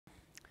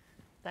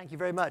Thank you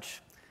very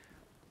much.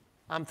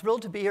 I'm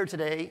thrilled to be here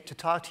today to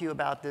talk to you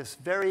about this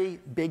very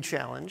big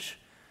challenge,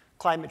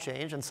 climate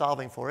change and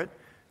solving for it.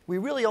 We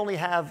really only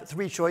have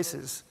three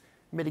choices: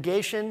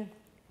 mitigation,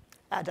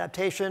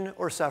 adaptation,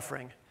 or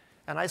suffering.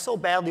 And I so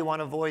badly want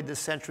to avoid this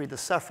century the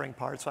suffering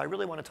part, so I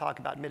really want to talk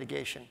about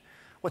mitigation.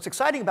 What's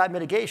exciting about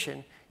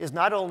mitigation is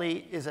not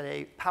only is it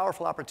a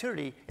powerful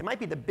opportunity, it might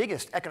be the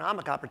biggest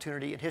economic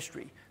opportunity in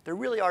history. There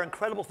really are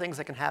incredible things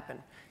that can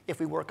happen if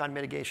we work on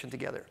mitigation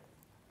together.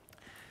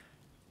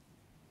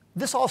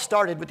 This all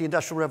started with the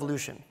Industrial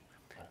Revolution.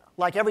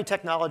 Like every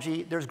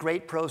technology, there's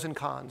great pros and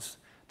cons.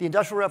 The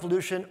Industrial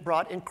Revolution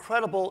brought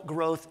incredible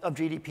growth of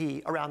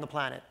GDP around the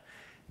planet.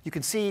 You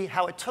can see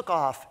how it took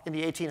off in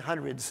the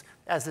 1800s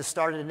as this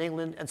started in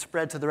England and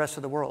spread to the rest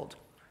of the world.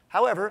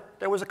 However,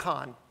 there was a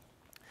con.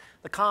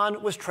 The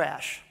con was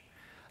trash.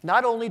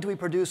 Not only do we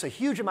produce a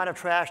huge amount of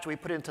trash that we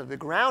put into the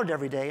ground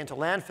every day, into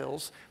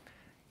landfills,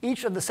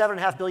 each of the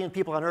 7.5 billion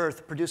people on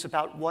Earth produce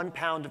about 1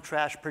 pound of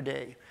trash per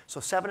day. So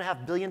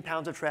 7.5 billion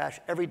pounds of trash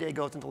every day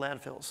goes into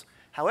landfills.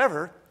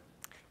 However,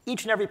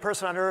 each and every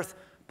person on Earth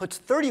puts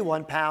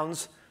 31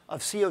 pounds of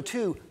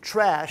CO2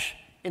 trash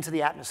into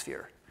the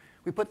atmosphere.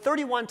 We put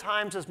 31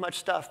 times as much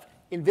stuff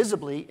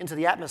invisibly into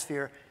the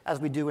atmosphere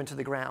as we do into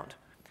the ground.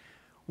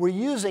 We're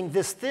using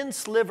this thin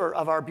sliver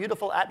of our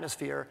beautiful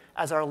atmosphere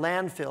as our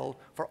landfill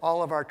for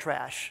all of our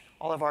trash,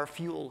 all of our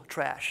fuel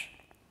trash.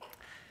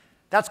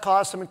 That's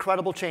caused some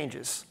incredible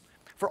changes.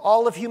 For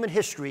all of human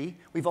history,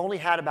 we've only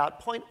had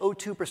about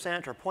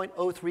 0.02% or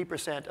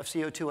 0.03% of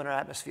CO2 in our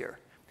atmosphere.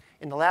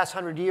 In the last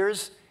 100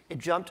 years, it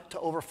jumped to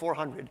over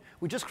 400.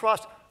 We just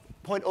crossed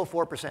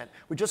 0.04%.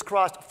 We just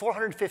crossed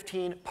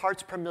 415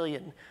 parts per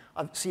million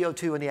of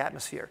CO2 in the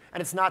atmosphere.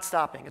 And it's not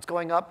stopping. It's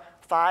going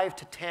up 5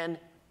 to 10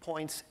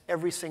 points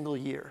every single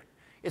year.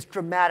 It's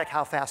dramatic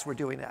how fast we're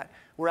doing that.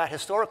 We're at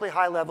historically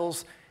high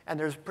levels, and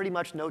there's pretty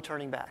much no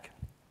turning back.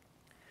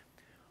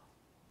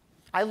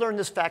 I learned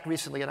this fact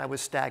recently, and I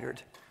was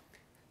staggered.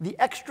 The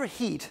extra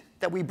heat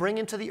that we bring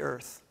into the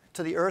Earth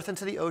and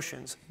to the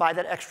oceans, by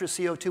that extra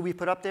CO2 we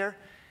put up there,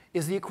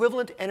 is the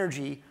equivalent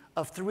energy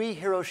of 3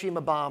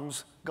 Hiroshima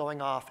bombs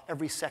going off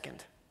every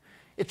second.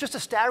 It's just a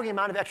staggering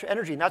amount of extra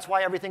energy, and that's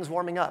why everything's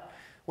warming up.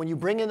 When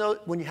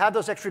you have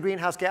those extra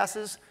greenhouse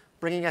gases,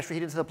 bringing extra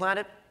heat into the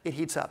planet, it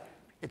heats up.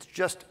 It's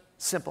just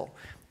simple,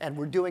 and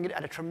we're doing it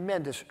at a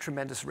tremendous,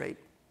 tremendous rate.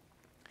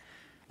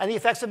 And the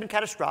effects have been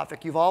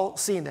catastrophic. You've all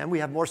seen them. We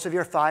have more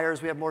severe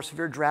fires, we have more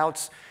severe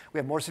droughts, we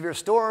have more severe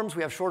storms,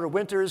 we have shorter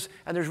winters,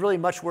 and there's really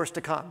much worse to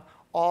come,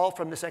 all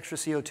from this extra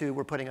CO2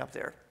 we're putting up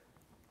there.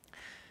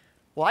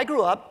 Well, I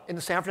grew up in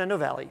the San Fernando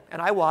Valley,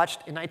 and I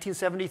watched, in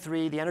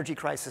 1973, the energy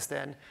crisis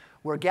then,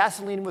 where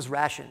gasoline was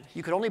rationed.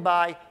 You could only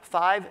buy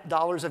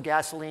 $5 of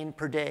gasoline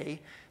per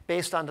day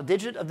based on the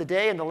digit of the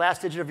day and the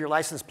last digit of your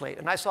license plate.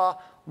 And I saw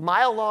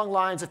mile-long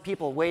lines of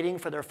people waiting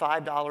for their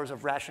 $5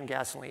 of rationed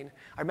gasoline.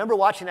 I remember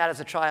watching that as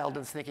a child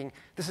and thinking,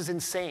 this is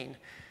insane.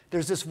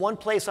 There's this one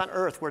place on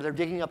Earth where they're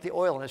digging up the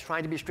oil and it's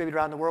trying to be distributed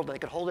around the world, and they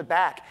could hold it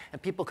back,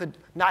 and people could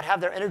not have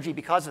their energy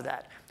because of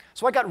that.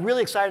 So I got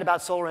really excited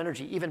about solar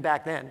energy, even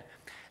back then.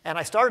 And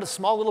I started a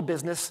small little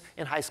business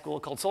in high school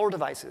called Solar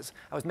Devices.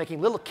 I was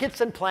making little kits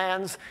and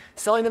plans,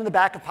 selling them in the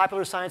back of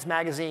Popular Science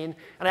magazine,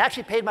 and I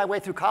actually paid my way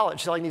through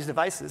college selling these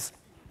devices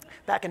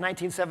back in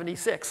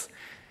 1976.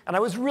 And I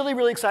was really,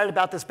 really excited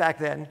about this back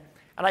then,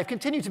 and I've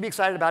continued to be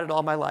excited about it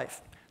all my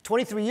life.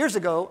 23 years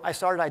ago, I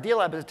started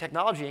Idealab as a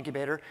technology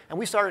incubator, and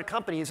we started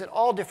companies in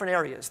all different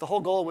areas. The whole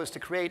goal was to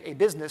create a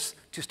business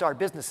to start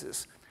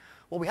businesses.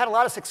 Well, we had a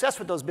lot of success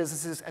with those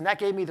businesses, and that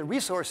gave me the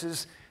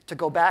resources to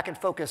go back and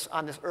focus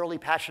on this early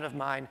passion of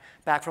mine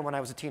back from when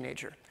I was a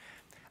teenager.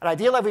 At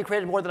Idealab, we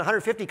created more than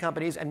 150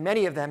 companies, and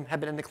many of them have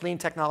been in the clean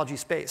technology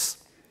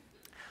space.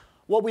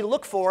 What we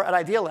look for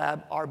at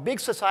Idealab are big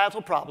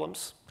societal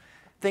problems,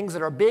 things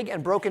that are big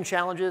and broken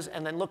challenges,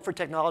 and then look for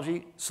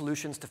technology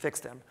solutions to fix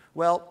them.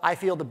 Well, I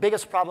feel the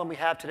biggest problem we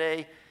have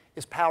today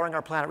is powering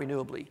our planet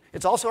renewably.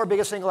 It's also our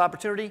biggest single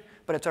opportunity,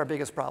 but it's our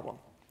biggest problem.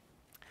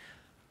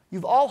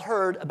 You've all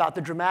heard about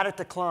the dramatic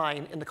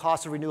decline in the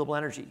cost of renewable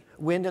energy.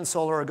 Wind and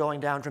solar are going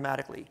down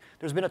dramatically.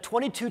 There's been a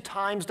 22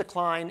 times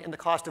decline in the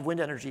cost of wind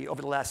energy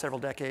over the last several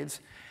decades,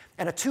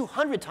 and a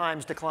 200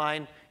 times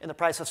decline in the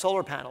price of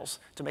solar panels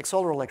to make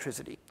solar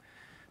electricity.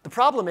 The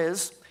problem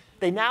is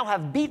they now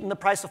have beaten the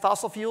price of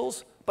fossil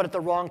fuels, but at the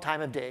wrong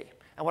time of day.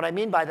 And what I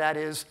mean by that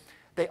is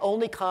they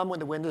only come when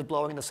the wind is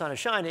blowing and the sun is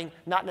shining,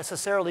 not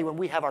necessarily when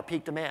we have our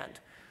peak demand.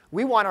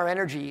 We want our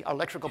energy, our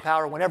electrical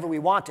power, whenever we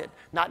want it,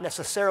 not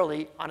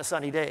necessarily on a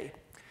sunny day.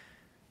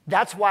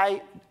 That's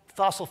why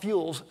fossil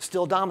fuels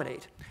still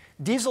dominate.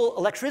 Diesel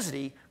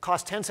electricity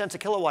costs 10 cents a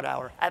kilowatt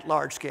hour at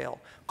large scale.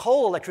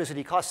 Coal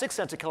electricity costs 6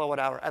 cents a kilowatt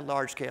hour at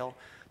large scale.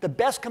 The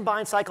best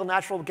combined cycle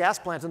natural gas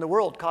plants in the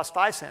world cost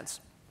 5 cents.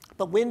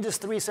 But wind is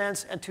 3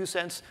 cents and 2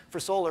 cents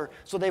for solar,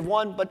 so they've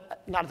won,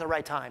 but not at the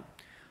right time.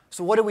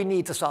 So what do we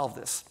need to solve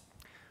this?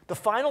 The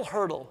final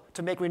hurdle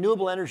to make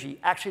renewable energy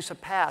actually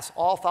surpass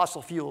all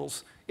fossil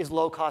fuels is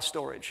low-cost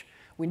storage.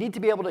 We need to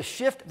be able to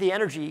shift the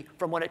energy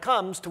from when it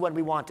comes to when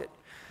we want it.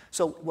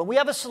 So when we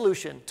have a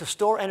solution to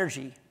store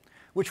energy,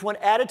 which when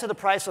added to the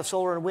price of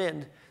solar and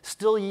wind,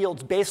 still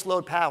yields base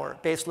load power,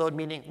 base load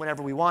meaning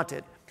whenever we want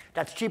it,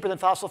 that's cheaper than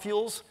fossil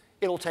fuels,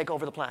 it'll take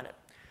over the planet.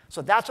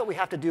 So that's what we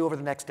have to do over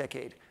the next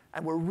decade.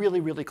 And we're really,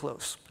 really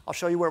close. I'll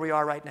show you where we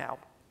are right now.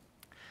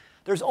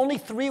 There's only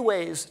 3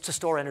 ways to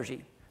store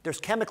energy. There's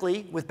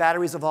chemically, with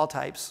batteries of all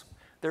types.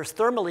 There's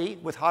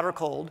thermally, with hot or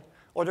cold.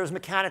 Or there's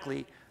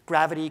mechanically,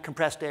 gravity,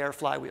 compressed air,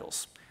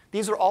 flywheels.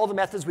 These are all the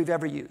methods we've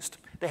ever used.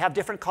 They have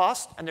different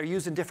costs, and they're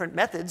used in different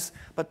methods,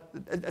 but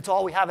it's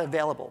all we have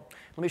available.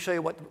 Let me show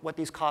you what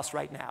these cost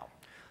right now.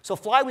 So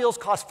flywheels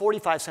cost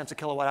 45 cents a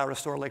kilowatt hour to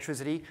store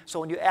electricity. So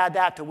when you add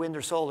that to wind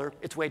or solar,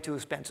 it's way too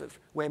expensive,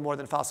 way more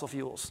than fossil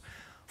fuels.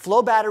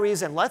 Flow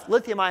batteries and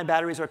lithium-ion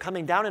batteries are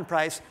coming down in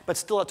price, but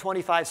still at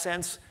 25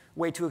 cents,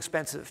 way too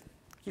expensive.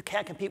 You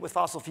can't compete with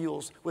fossil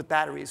fuels with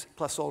batteries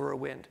plus solar or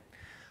wind.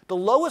 The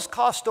lowest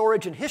cost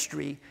storage in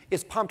history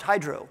is pumped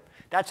hydro.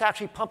 That's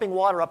actually pumping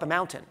water up a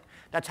mountain.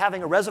 That's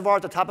having a reservoir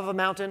at the top of a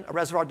mountain, a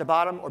reservoir at the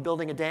bottom, or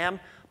building a dam,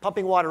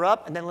 pumping water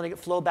up, and then letting it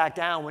flow back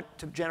down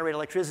to generate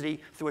electricity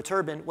through a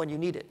turbine when you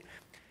need it.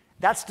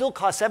 That still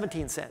costs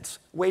 17 cents,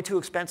 way too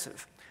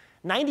expensive.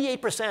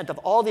 98% of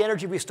all the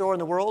energy we store in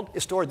the world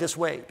is stored this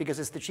way because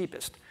it's the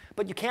cheapest.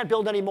 But you can't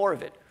build any more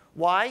of it.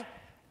 Why?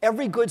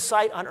 Every good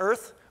site on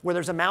Earth where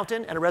there's a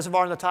mountain and a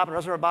reservoir on the top and a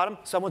reservoir at the bottom,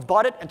 someone's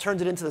bought it and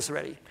turned it into this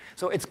already.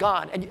 So it's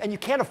gone. And you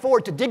can't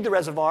afford to dig the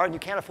reservoir, and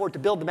you can't afford to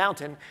build the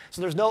mountain, so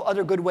there's no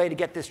other good way to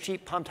get this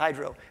cheap pumped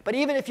hydro. But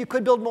even if you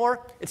could build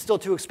more, it's still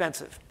too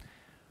expensive.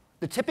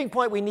 The tipping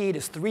point we need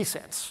is 3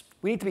 cents.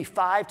 We need to be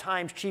 5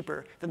 times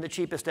cheaper than the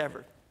cheapest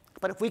ever.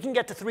 But if we can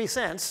get to 3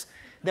 cents,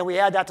 then we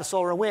add that to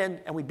solar and wind,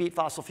 and we beat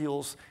fossil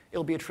fuels.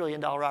 It'll be a $1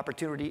 trillion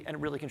opportunity, and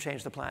it really can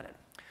change the planet.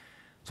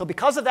 So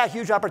because of that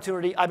huge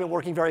opportunity, I've been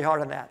working very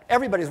hard on that.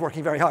 Everybody's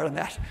working very hard on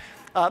that.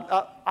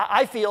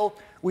 I feel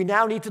we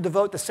now need to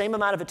devote the same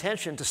amount of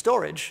attention to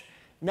storage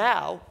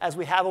now as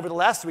we have over the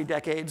last 3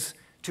 decades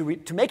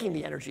to making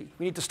the energy.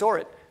 We need to store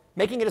it.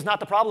 Making it is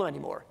not the problem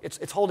anymore.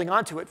 It's holding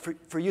on to it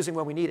for using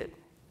when we need it.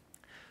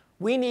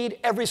 We need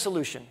every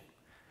solution,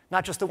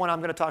 not just the one I'm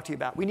going to talk to you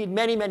about. We need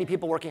many, many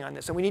people working on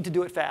this, and we need to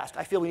do it fast.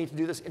 I feel we need to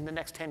do this in the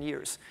next 10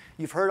 years.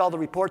 You've heard all the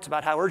reports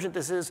about how urgent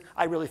this is.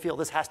 I really feel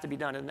this has to be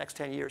done in the next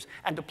 10 years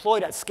and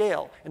deployed at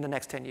scale in the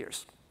next 10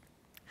 years.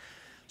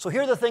 So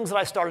here are the things that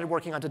I started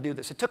working on to do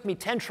this. It took me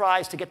 10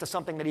 tries to get to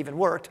something that even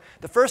worked.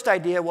 The first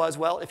idea was,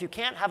 well, if you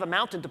can't have a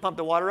mountain to pump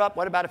the water up,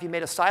 what about if you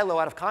made a silo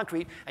out of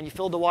concrete and you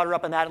filled the water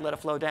up in that and let it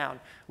flow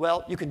down?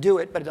 Well, you can do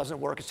it, but it doesn't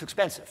work. It's too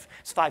expensive.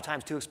 It's 5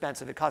 times too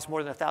expensive. It costs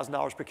more than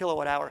 $1,000 per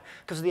kilowatt hour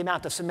because of the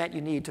amount of cement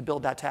you need to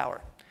build that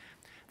tower.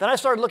 Then I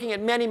started looking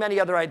at many, many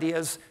other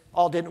ideas.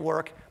 All didn't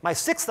work. My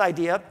 6th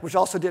idea, which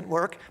also didn't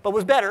work, but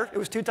was better, it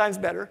was 2 times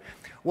better,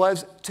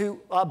 was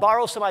to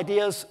borrow some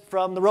ideas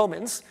from the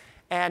Romans.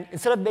 And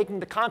instead of making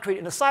the concrete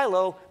in a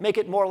silo, make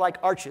it more like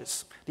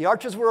arches. The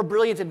arches were a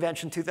brilliant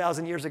invention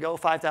 2,000 years ago,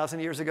 5,000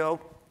 years ago,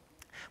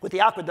 with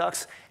the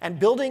aqueducts. And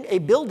building a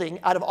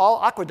building out of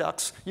all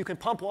aqueducts, you can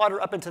pump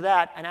water up into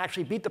that and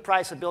actually beat the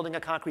price of building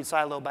a concrete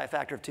silo by a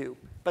factor of 2,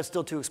 but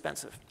still too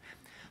expensive.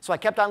 So I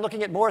kept on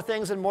looking at more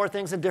things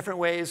in different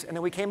ways. And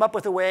then we came up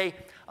with a way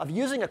of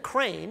using a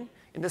crane,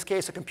 in this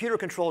case a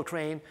computer-controlled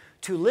crane,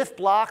 to lift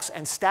blocks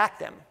and stack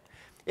them.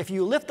 If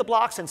you lift the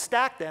blocks and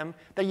stack them,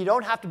 then you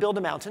don't have to build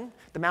a mountain.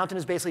 The mountain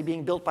is basically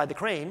being built by the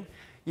crane.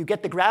 You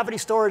get the gravity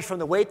storage from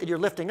the weight that you're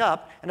lifting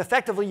up, and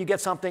effectively you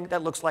get something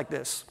that looks like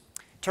this.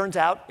 Turns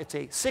out it's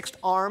a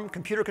 6-arm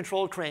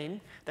computer-controlled crane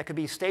that could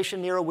be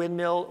stationed near a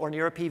windmill or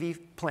near a PV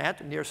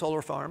plant, near a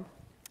solar farm.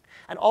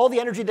 And all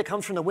the energy that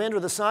comes from the wind or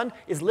the sun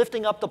is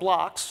lifting up the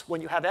blocks when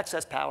you have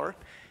excess power,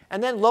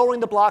 and then lowering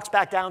the blocks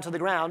back down to the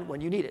ground when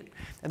you need it.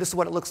 And this is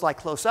what it looks like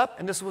close up,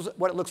 and this is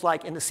what it looks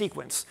like in the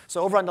sequence. So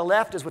over on the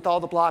left is with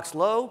all the blocks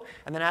low,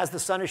 and then as the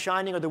sun is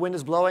shining or the wind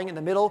is blowing in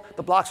the middle,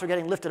 the blocks are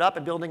getting lifted up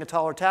and building a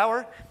taller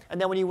tower.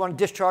 And then when you want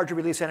to discharge or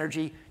release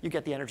energy, you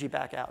get the energy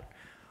back out.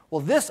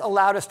 Well, this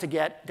allowed us to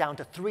get down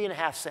to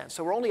 3.5 cents.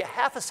 So we're only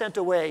 0.5 cent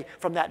away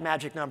from that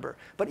magic number.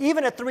 But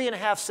even at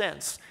 3.5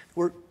 cents,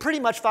 we're pretty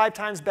much 5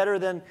 times better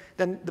than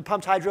the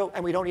pumped hydro,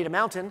 and we don't need a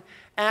mountain.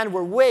 And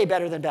we're way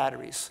better than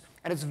batteries.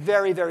 And it's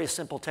very, very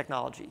simple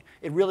technology.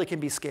 It really can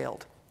be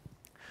scaled.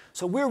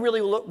 So we're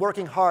really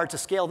working hard to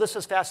scale this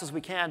as fast as we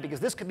can, because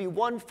this could be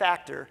one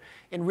factor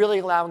in really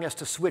allowing us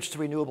to switch to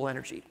renewable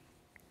energy.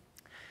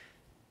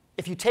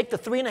 If you take the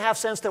 3.5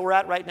 cents that we're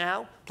at right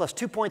now, plus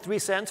 2.3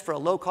 cents for a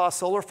low-cost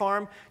solar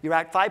farm, you're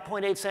at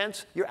 5.8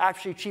 cents. You're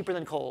actually cheaper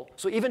than coal.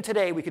 So even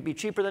today, we could be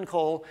cheaper than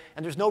coal,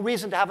 and there's no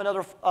reason to have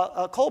another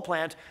coal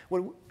plant.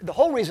 When the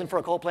whole reason for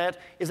a coal plant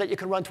is that you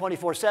can run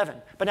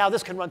 24/7. But now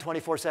this can run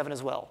 24/7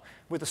 as well.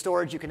 With the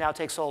storage, you can now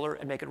take solar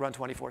and make it run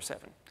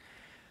 24/7.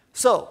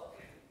 So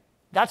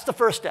that's the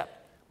first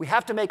step. We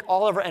have to make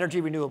all of our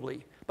energy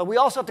renewably. But we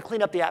also have to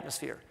clean up the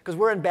atmosphere, because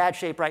we're in bad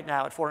shape right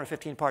now at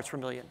 415 parts per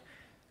million.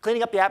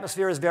 Cleaning up the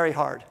atmosphere is very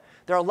hard.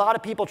 There are a lot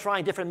of people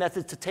trying different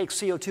methods to take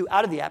CO2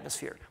 out of the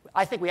atmosphere.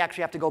 I think we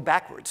actually have to go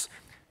backwards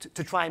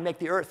to try and make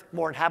the Earth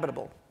more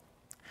inhabitable.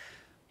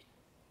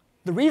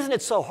 The reason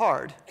it's so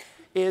hard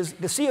is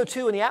the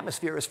CO2 in the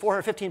atmosphere is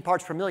 415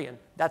 parts per million.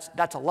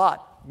 That's a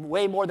lot,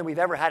 way more than we've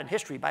ever had in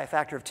history by a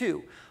factor of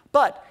 2.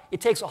 But it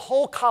takes a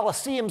whole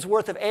coliseum's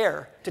worth of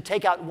air to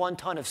take out 1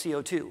 ton of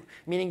CO2,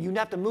 meaning you'd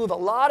have to move a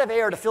lot of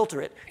air to filter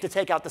it to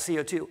take out the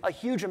CO2, a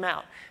huge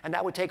amount. And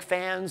that would take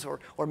fans or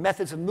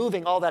methods of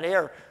moving all that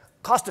air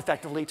cost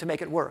effectively to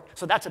make it work.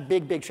 So that's a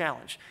big, big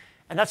challenge.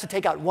 And that's to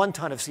take out 1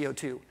 ton of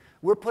CO2.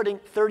 We're putting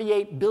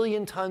 38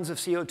 billion tons of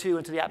CO2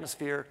 into the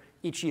atmosphere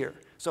each year.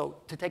 So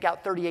to take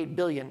out 38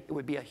 billion, it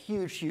would be a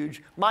huge,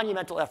 huge,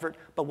 monumental effort,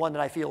 but one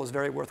that I feel is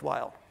very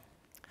worthwhile.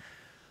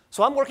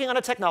 So I'm working on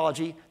a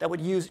technology that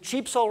would use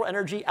cheap solar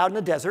energy out in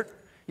the desert,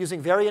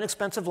 using very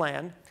inexpensive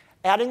land,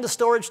 adding the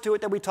storage to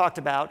it that we talked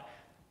about,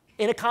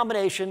 in a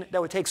combination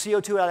that would take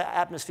CO2 out of the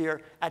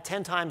atmosphere at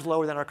 10 times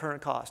lower than our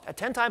current cost. At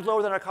 10 times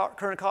lower than our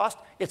current cost,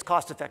 it's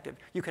cost effective.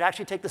 You could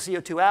actually take the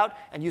CO2 out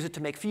and use it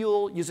to make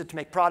fuel, use it to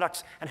make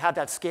products, and have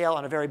that scale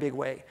in a very big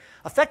way.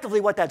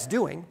 Effectively, what that's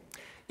doing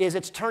is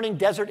it's turning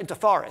desert into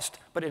forest,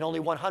 but in only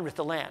 1/100th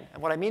the land.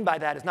 And what I mean by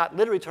that is not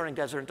literally turning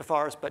desert into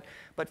forest,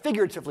 but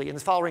figuratively in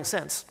the following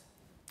sense.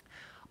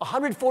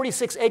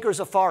 146 acres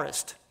of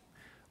forest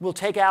will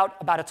take out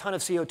about a ton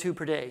of CO2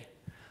 per day.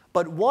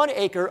 But 1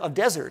 acre of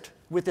desert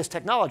with this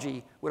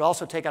technology would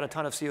also take out a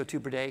ton of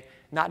CO2 per day,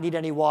 not need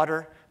any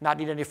water, not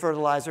need any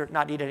fertilizer,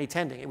 not need any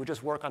tending. It would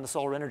just work on the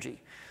solar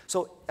energy.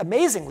 So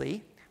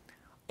amazingly,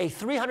 a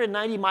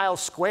 390-mile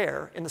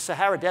square in the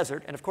Sahara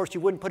Desert, and of course you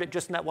wouldn't put it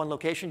just in that one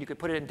location, you could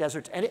put it in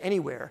deserts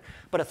anywhere,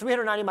 but a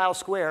 390-mile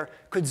square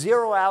could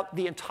zero out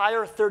the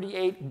entire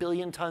 38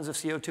 billion tons of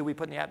CO2 we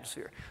put in the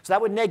atmosphere. So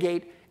that would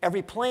negate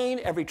every plane,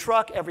 every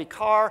truck, every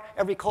car,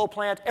 every coal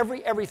plant,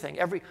 everything,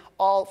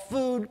 all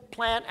food,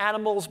 plant,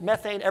 animals,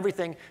 methane,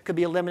 everything could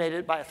be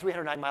eliminated by a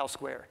 309-mile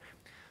square.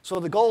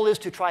 So the goal is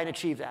to try and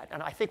achieve that,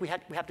 and I think we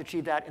have to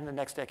achieve that in the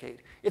next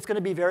decade. It's going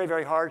to be very,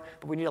 very hard,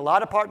 but we need a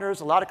lot of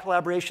partners, a lot of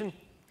collaboration.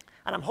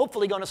 And I'm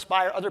hopefully going to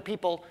inspire other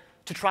people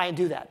to try and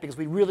do that, because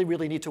we really,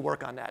 really need to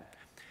work on that.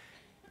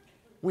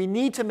 We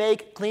need to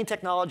make clean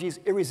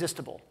technologies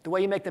irresistible. The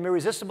way you make them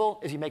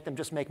irresistible is you make them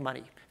just make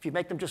money. If you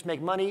make them just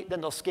make money,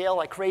 then they'll scale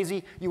like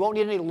crazy. You won't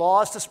need any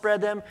laws to spread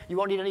them. You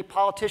won't need any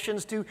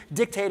politicians to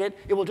dictate it.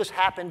 It will just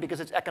happen because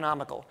it's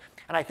economical.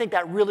 And I think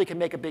that really can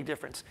make a big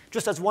difference.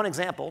 Just as one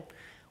example,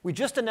 we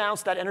just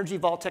announced that Energy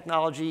Vault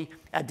technology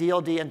at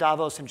DLD and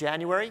Davos in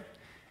January,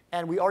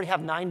 and we already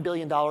have $9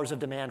 billion of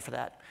demand for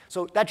that.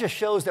 So that just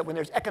shows that when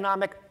there's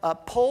economic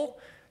pull,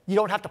 you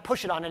don't have to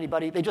push it on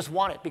anybody. They just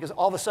want it, because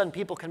all of a sudden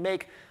people can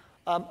make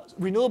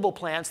renewable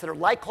plants that are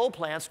like coal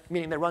plants,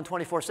 meaning they run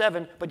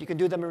 24/7, but you can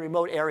do them in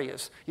remote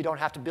areas. You don't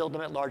have to build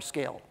them at large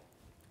scale.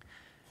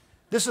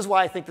 This is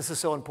why I think this is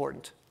so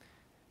important.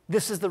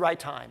 This is the right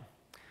time.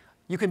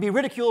 You can be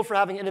ridiculed for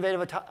having an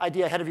innovative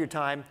idea ahead of your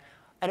time,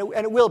 and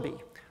it will be.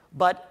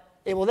 But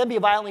it will then be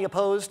violently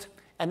opposed,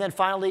 and then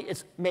finally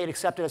it's made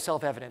accepted as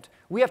self-evident.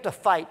 We have to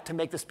fight to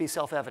make this be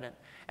self-evident.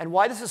 And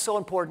why this is so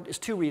important is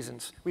 2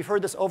 reasons. We've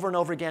heard this over and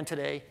over again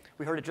today.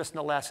 We heard it just in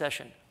the last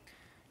session.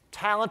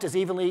 Talent is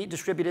evenly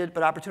distributed,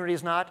 but opportunity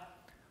is not.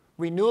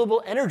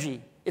 Renewable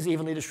energy is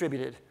evenly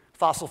distributed.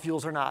 Fossil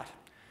fuels are not.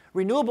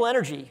 Renewable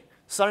energy,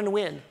 sun and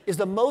wind, is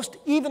the most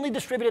evenly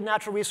distributed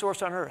natural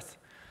resource on Earth.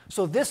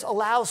 So this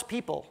allows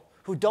people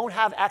who don't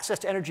have access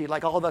to energy,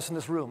 like all of us in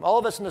this room. All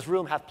of us in this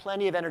room have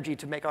plenty of energy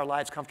to make our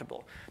lives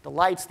comfortable. The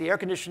lights, the air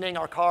conditioning,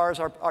 our cars,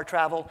 our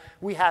travel,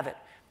 we have it.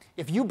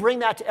 If you bring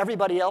that to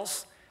everybody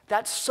else,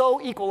 that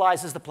so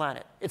equalizes the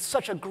planet. It's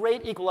such a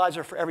great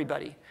equalizer for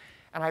everybody.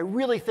 And I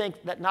really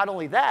think that not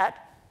only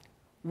that,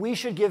 we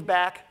should give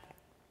back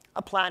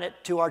a planet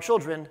to our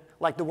children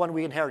like the one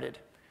we inherited.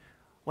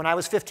 When I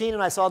was 15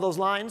 and I saw those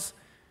lines,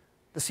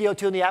 the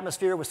CO2 in the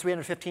atmosphere was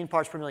 315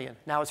 parts per million.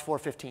 Now it's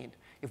 415.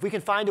 If we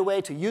can find a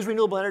way to use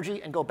renewable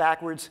energy and go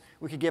backwards,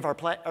 we could give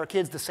our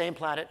kids the same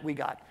planet we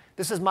got.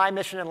 This is my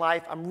mission in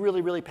life. I'm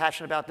really, really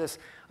passionate about this.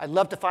 I'd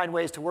love to find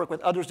ways to work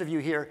with others of you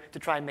here to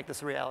try and make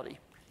this a reality.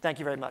 Thank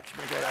you very much. It's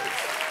been a great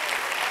audience.